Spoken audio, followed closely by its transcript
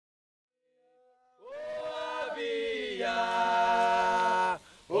In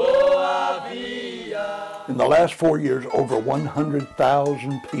the last 4 years, over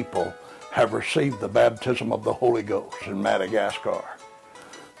 100,000 people have received the baptism of the Holy Ghost in Madagascar.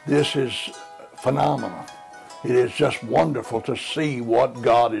 This is phenomenal. It is just wonderful to see what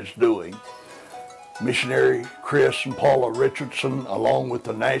God is doing. Missionary Chris and Paula Richardson, along with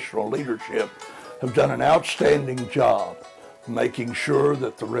the national leadership, have done an outstanding job making sure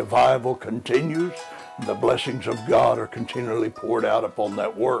that the revival continues and the blessings of God are continually poured out upon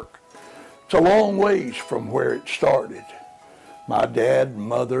that work. It's a long ways from where it started. My dad and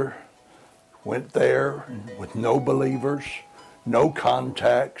mother went there with no believers, no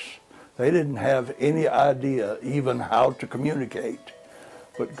contacts. They didn't have any idea even how to communicate.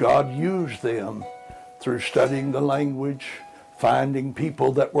 But God used them through studying the language, finding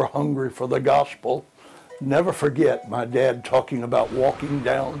people that were hungry for the gospel. Never forget my dad talking about walking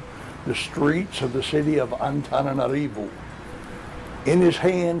down the streets of the city of Antananarivo. In his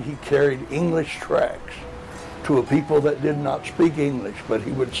hand, he carried English tracts to a people that did not speak English, but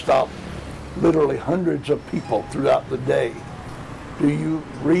he would stop literally hundreds of people throughout the day. Do you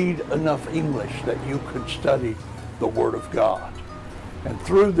read enough English that you could study the Word of God? And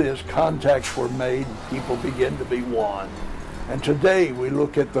through this, contacts were made and people began to be won. And today we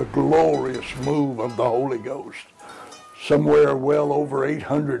look at the glorious move of the Holy Ghost. Somewhere well over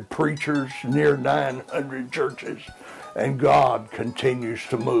 800 preachers, near 900 churches, and God continues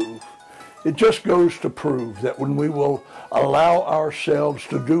to move. It just goes to prove that when we will allow ourselves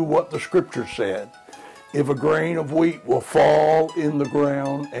to do what the Scripture said, if a grain of wheat will fall in the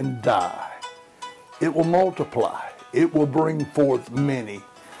ground and die, it will multiply. It will bring forth many.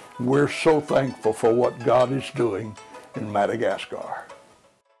 We're so thankful for what God is doing in Madagascar.